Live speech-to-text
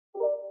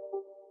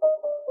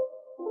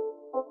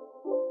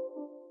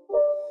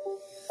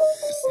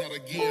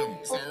start again.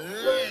 It's a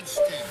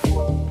redskin.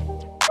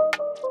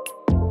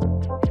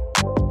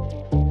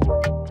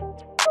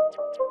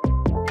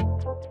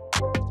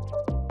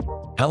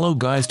 Hello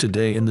guys,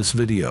 today in this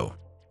video,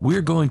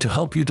 we're going to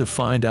help you to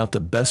find out the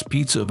best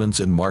pizza ovens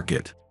in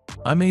market.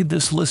 I made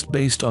this list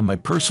based on my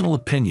personal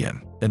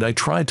opinion, and I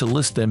tried to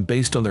list them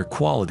based on their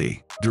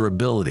quality,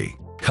 durability,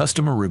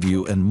 customer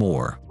review and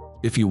more.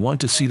 If you want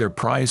to see their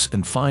price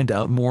and find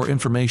out more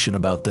information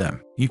about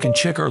them, you can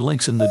check our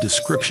links in the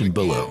description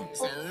below.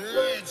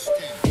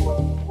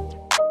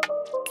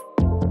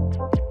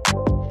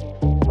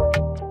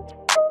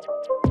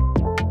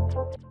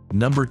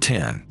 Number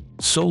 10.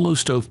 Solo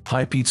Stove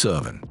Pie Pizza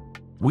Oven.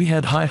 We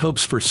had high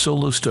hopes for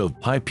Solo Stove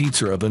Pie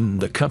Pizza Oven.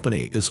 The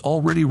company is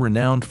already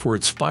renowned for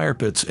its fire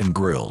pits and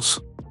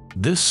grills.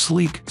 This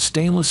sleek,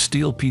 stainless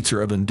steel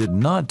pizza oven did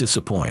not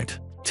disappoint,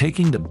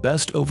 taking the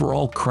best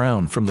overall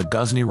crown from the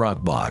Ghazni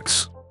Rock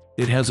box.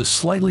 It has a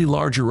slightly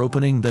larger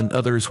opening than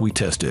others we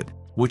tested,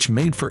 which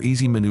made for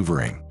easy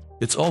maneuvering.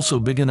 It's also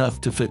big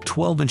enough to fit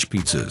 12-inch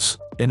pizzas,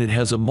 and it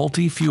has a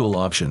multi-fuel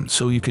option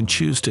so you can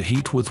choose to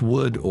heat with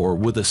wood or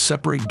with a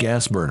separate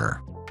gas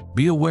burner.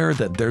 Be aware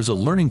that there's a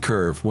learning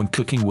curve when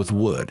cooking with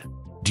wood.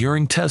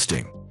 During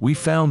testing, we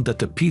found that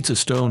the pizza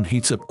stone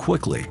heats up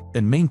quickly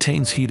and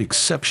maintains heat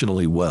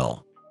exceptionally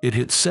well. It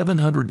hit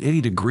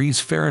 780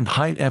 degrees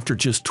Fahrenheit after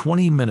just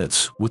 20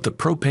 minutes with the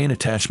propane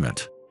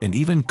attachment, and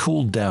even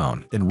cooled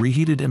down and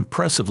reheated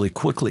impressively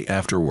quickly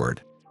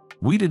afterward.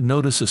 We did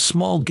notice a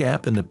small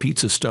gap in the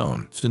pizza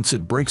stone since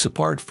it breaks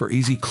apart for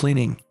easy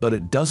cleaning, but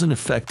it doesn't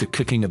affect the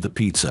cooking of the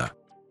pizza.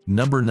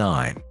 Number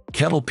 9.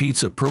 Kettle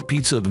Pizza Pro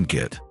Pizza Oven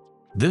Kit.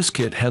 This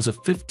kit has a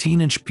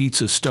 15-inch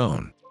pizza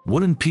stone,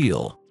 wooden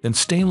peel, and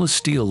stainless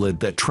steel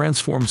lid that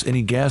transforms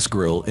any gas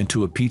grill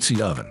into a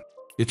pizza oven.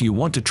 If you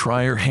want to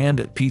try your hand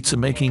at pizza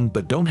making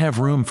but don't have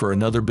room for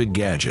another big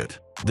gadget,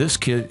 this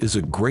kit is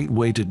a great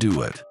way to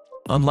do it.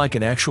 Unlike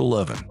an actual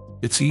oven,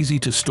 it's easy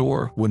to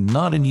store when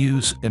not in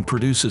use and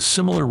produces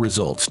similar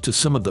results to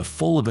some of the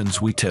full ovens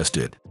we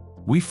tested.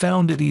 We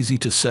found it easy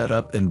to set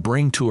up and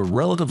bring to a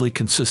relatively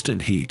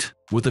consistent heat,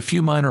 with a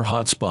few minor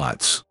hot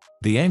spots.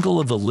 The angle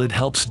of the lid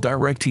helps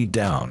direct heat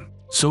down,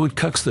 so it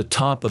cooks the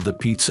top of the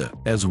pizza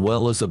as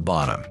well as the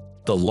bottom.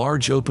 The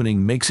large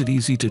opening makes it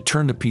easy to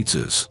turn the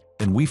pizzas,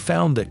 and we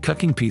found that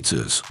cooking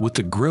pizzas with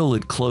the grill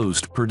lid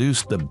closed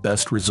produced the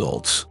best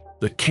results.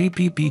 The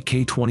KPP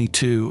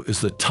K22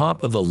 is the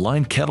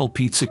top-of-the-line kettle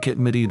pizza kit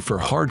made for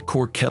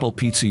hardcore kettle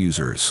pizza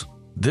users.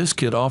 This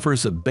kit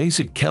offers a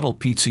basic kettle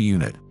pizza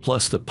unit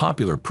plus the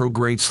popular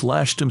Pro-Grade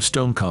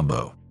 /Tombstone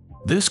combo.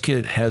 This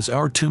kit has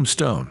our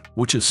Tombstone,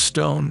 which is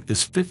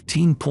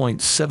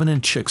 15.7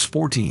 inch x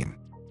 14.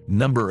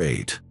 Number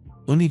 8.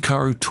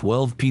 Unikaru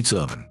 12 Pizza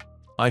Oven.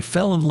 I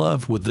fell in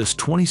love with this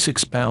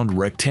 26-pound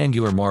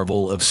rectangular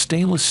marvel of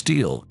stainless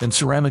steel and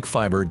ceramic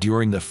fiber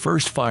during the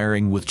first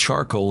firing with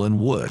charcoal and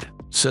wood,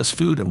 says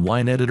Food and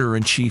Wine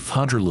Editor-in-Chief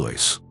Hunter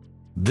Lewis.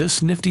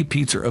 This nifty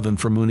pizza oven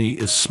from Uni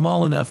is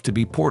small enough to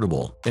be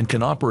portable and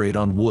can operate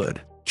on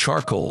wood,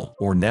 charcoal,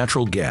 or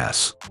natural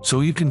gas,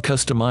 so you can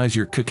customize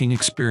your cooking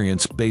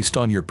experience based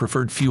on your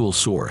preferred fuel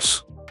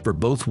source. For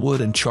both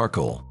wood and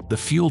charcoal, the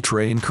fuel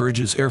tray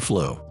encourages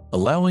airflow,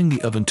 allowing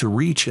the oven to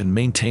reach and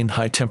maintain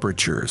high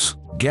temperatures.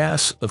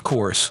 Gas, of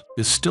course,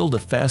 is still the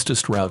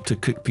fastest route to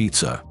cook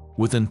pizza.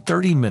 Within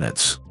 30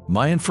 minutes,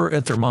 my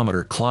infrared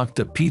thermometer clocked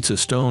the pizza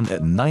stone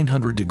at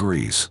 900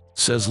 degrees,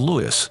 says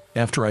Lewis,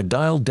 after I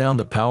dialed down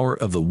the power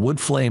of the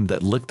wood flame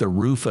that licked the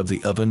roof of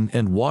the oven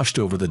and washed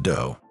over the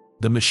dough.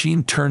 The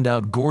machine turned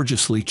out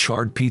gorgeously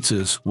charred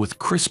pizzas with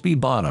crispy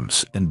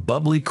bottoms and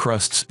bubbly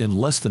crusts in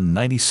less than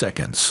 90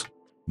 seconds.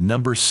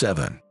 Number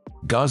 7.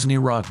 Ghazni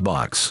Rock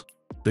Box.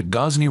 The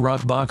Ghazni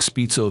Rock Box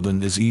pizza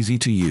oven is easy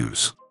to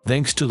use,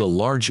 thanks to the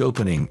large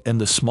opening and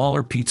the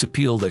smaller pizza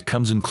peel that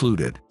comes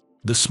included.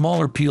 The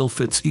smaller peel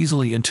fits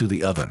easily into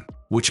the oven,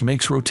 which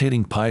makes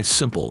rotating pies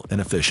simple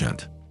and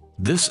efficient.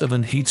 This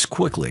oven heats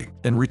quickly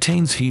and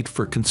retains heat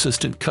for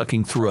consistent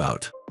cooking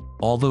throughout.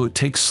 Although it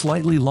takes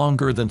slightly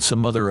longer than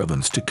some other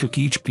ovens to cook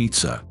each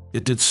pizza,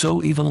 it did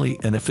so evenly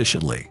and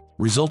efficiently,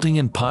 resulting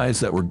in pies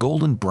that were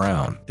golden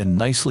brown and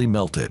nicely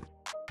melted.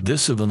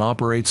 This oven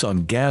operates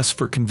on gas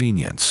for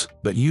convenience,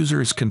 but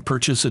users can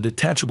purchase a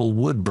detachable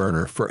wood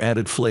burner for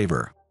added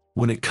flavor.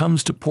 When it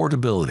comes to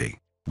portability,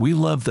 we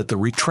love that the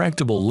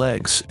retractable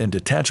legs and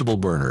detachable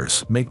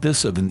burners make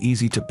this oven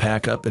easy to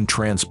pack up and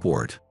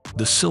transport.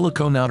 The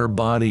silicone outer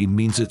body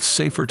means it's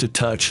safer to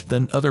touch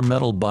than other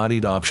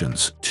metal-bodied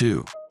options,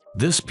 too.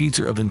 This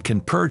pizza oven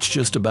can perch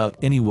just about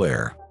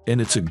anywhere,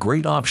 and it's a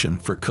great option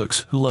for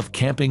cooks who love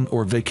camping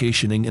or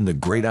vacationing in the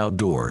great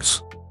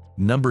outdoors.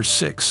 Number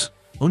 6.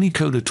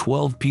 Unikota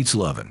 12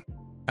 Pizza Oven.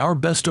 Our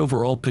best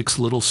overall pick's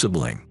little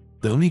sibling,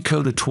 the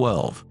Unikota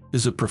 12,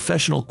 is a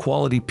professional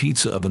quality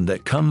pizza oven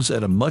that comes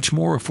at a much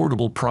more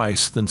affordable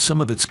price than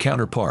some of its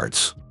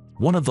counterparts.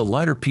 One of the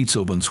lighter pizza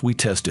ovens we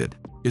tested,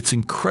 it's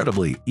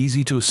incredibly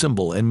easy to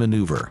assemble and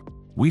maneuver.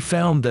 We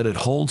found that it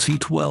holds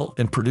heat well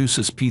and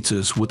produces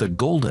pizzas with a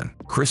golden,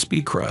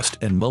 crispy crust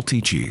and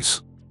melty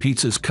cheese.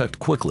 Pizzas cooked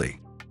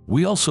quickly.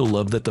 We also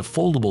love that the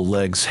foldable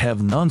legs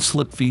have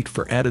non-slip feet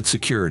for added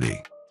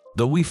security.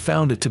 Though we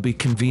found it to be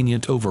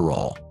convenient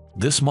overall,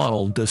 this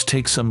model does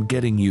take some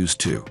getting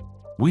used to.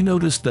 We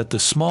noticed that the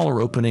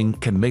smaller opening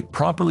can make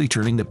properly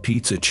turning the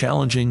pizza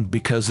challenging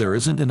because there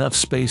isn't enough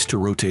space to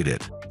rotate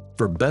it.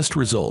 For best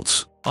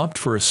results, opt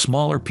for a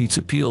smaller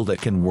pizza peel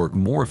that can work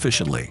more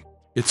efficiently.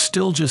 It's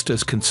still just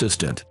as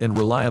consistent and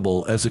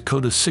reliable as a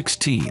Coda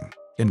 16,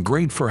 and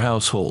great for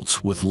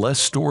households with less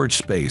storage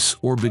space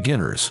or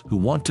beginners who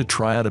want to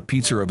try out a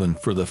pizza oven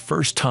for the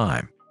first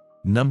time.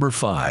 Number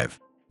 5.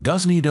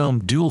 Gosney Dome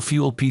Dual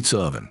Fuel Pizza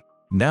Oven.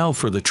 Now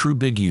for the true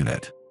big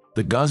unit,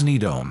 the Gosney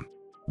Dome.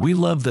 We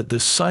love that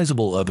this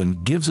sizable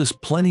oven gives us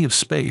plenty of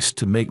space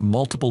to make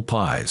multiple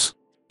pies.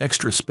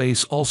 Extra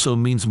space also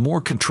means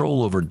more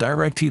control over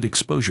direct heat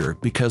exposure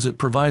because it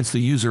provides the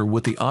user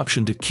with the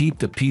option to keep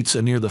the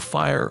pizza near the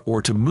fire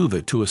or to move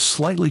it to a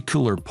slightly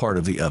cooler part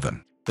of the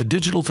oven. A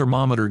digital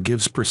thermometer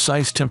gives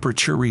precise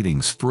temperature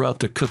readings throughout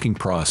the cooking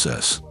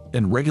process,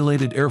 and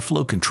regulated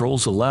airflow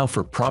controls allow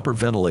for proper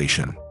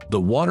ventilation.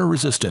 The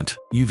water-resistant,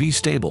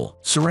 UV-stable,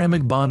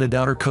 ceramic-bonded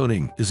outer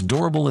coating is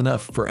durable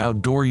enough for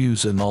outdoor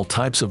use in all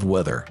types of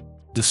weather.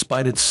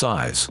 Despite its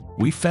size,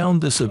 we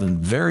found this oven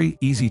very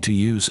easy to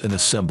use and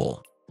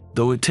assemble.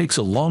 Though it takes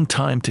a long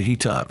time to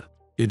heat up,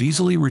 it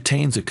easily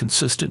retains a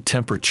consistent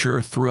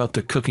temperature throughout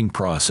the cooking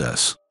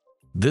process.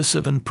 This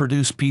oven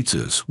produces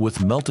pizzas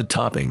with melted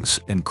toppings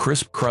and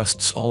crisp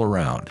crusts all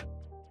around.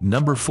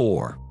 Number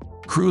 4.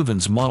 Crew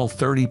Oven's Model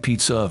 30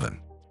 Pizza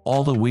Oven.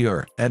 Although we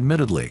are,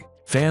 admittedly,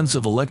 fans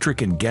of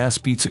electric and gas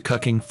pizza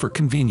cooking for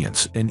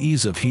convenience and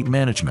ease of heat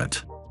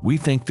management, we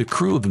think the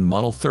Crew Oven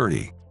Model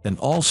 30, an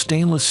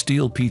all-stainless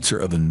steel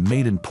pizza oven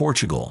made in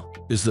Portugal,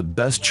 is the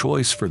best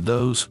choice for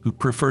those who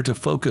prefer to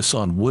focus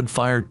on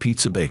wood-fired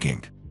pizza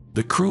baking.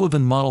 The Crew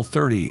Oven Model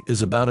 30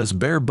 is about as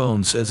bare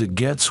bones as it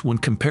gets when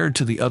compared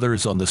to the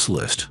others on this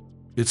list.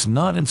 It's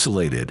not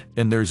insulated,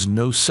 and there's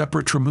no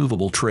separate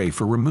removable tray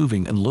for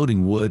removing and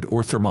loading wood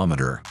or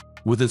thermometer.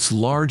 With its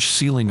large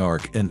ceiling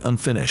arc and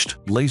unfinished,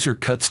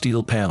 laser-cut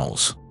steel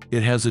panels,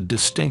 it has a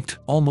distinct,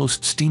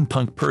 almost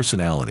steampunk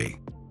personality.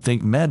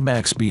 Think Mad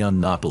Max Beyond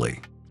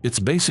Napoli. It's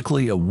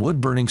basically a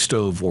wood-burning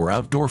stove or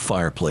outdoor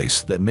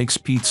fireplace that makes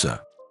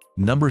pizza.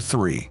 Number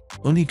 3.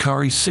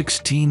 Unicari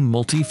 16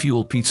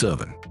 Multi-Fuel Pizza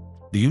Oven.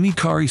 The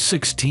Unicari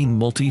 16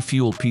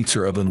 Multi-Fuel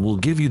Pizza Oven will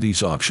give you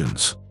these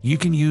options. You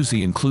can use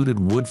the included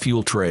wood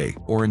fuel tray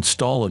or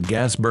install a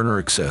gas burner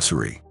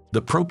accessory.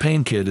 The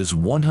propane kit is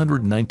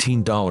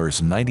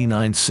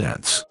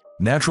 $119.99.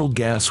 Natural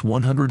gas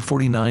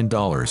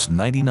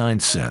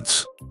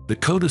 $149.99. The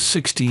Coda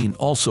 16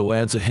 also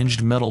adds a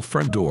hinged metal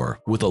front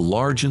door with a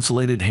large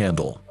insulated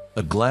handle,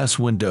 a glass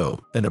window,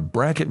 and a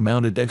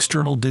bracket-mounted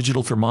external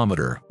digital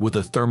thermometer with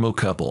a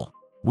thermocouple.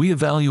 We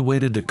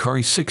evaluated the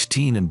Cari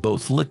 16 in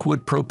both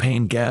liquid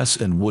propane gas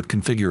and wood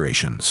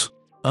configurations.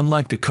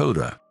 Unlike the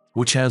Coda,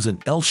 which has an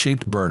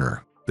L-shaped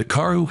burner, the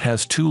Caru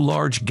has 2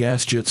 large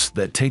gas jets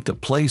that take the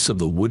place of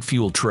the wood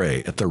fuel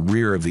tray at the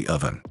rear of the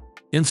oven.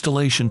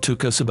 Installation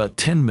took us about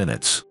 10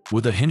 minutes,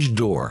 with a hinged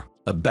door,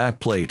 a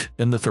backplate,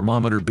 and the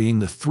thermometer being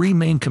the 3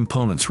 main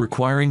components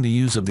requiring the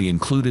use of the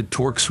included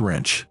Torx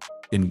wrench.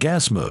 In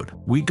gas mode,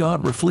 we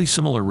got roughly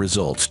similar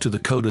results to the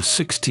Coda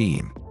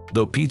 16,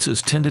 though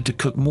pizzas tended to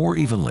cook more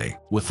evenly,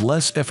 with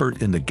less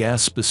effort in the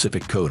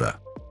gas-specific Coda.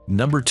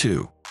 Number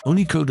 2.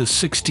 Unicoda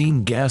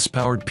 16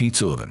 Gas-Powered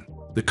Pizza Oven.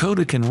 The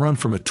Coda can run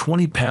from a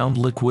 20-pound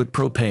liquid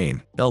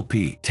propane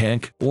 (LP)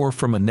 tank or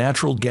from a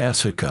natural gas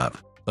hookup.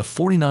 A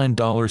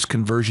 $49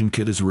 conversion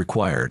kit is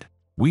required.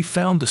 We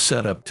found the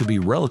setup to be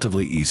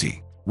relatively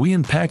easy. We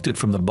unpacked it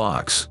from the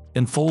box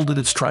and folded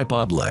its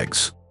tripod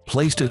legs,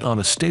 placed it on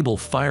a stable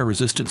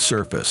fire-resistant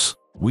surface.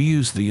 We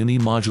used the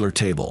Uni-modular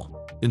table,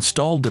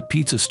 installed the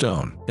pizza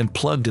stone, and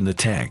plugged in the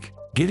tank.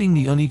 Getting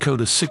the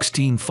Unicoda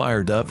 16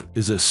 fired up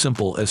is as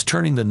simple as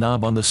turning the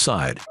knob on the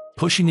side,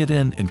 pushing it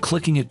in and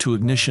clicking it to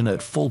ignition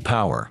at full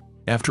power.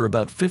 After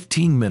about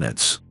 15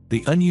 minutes,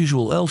 the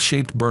unusual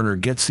L-shaped burner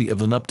gets the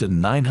oven up to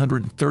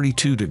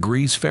 932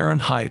 degrees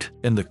Fahrenheit,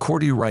 and the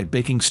Cordy-Wright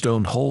baking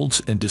stone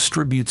holds and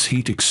distributes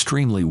heat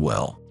extremely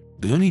well.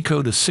 The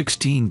Unicoda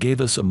 16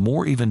 gave us a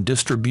more even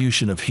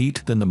distribution of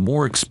heat than the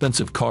more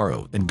expensive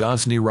Caro and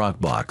Gosney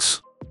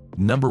Rockbox.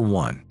 Number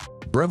 1.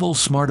 Breville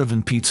Smart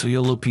Oven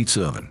Pizzaiolo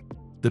Pizza Oven.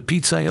 The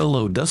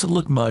Pizzaiolo doesn't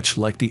look much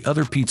like the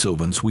other pizza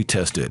ovens we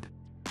tested.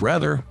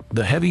 Rather,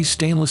 the heavy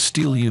stainless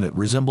steel unit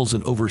resembles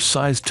an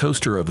oversized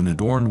toaster oven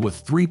adorned with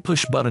 3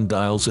 push-button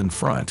dials in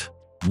front.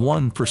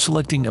 One for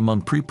selecting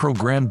among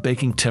pre-programmed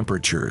baking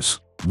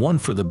temperatures, one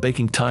for the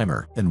baking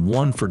timer, and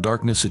one for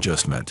darkness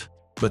adjustment.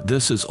 But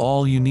this is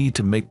all you need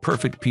to make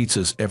perfect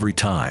pizzas every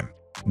time.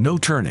 No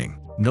turning,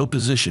 no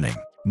positioning,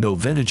 no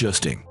vent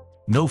adjusting,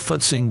 no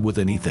futzing with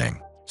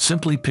anything.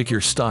 Simply pick your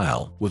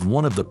style with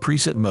one of the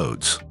preset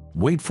modes.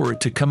 Wait for it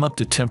to come up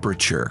to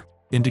temperature,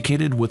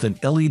 indicated with an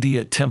LED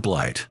at temp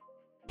light.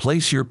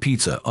 Place your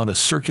pizza on a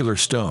circular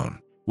stone,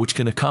 which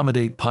can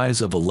accommodate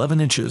pies of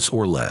 11 inches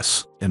or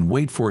less, and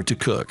wait for it to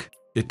cook.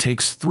 It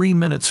takes 3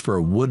 minutes for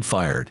a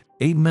wood-fired,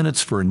 8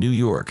 minutes for a New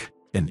York,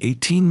 and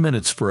 18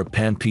 minutes for a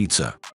pan pizza.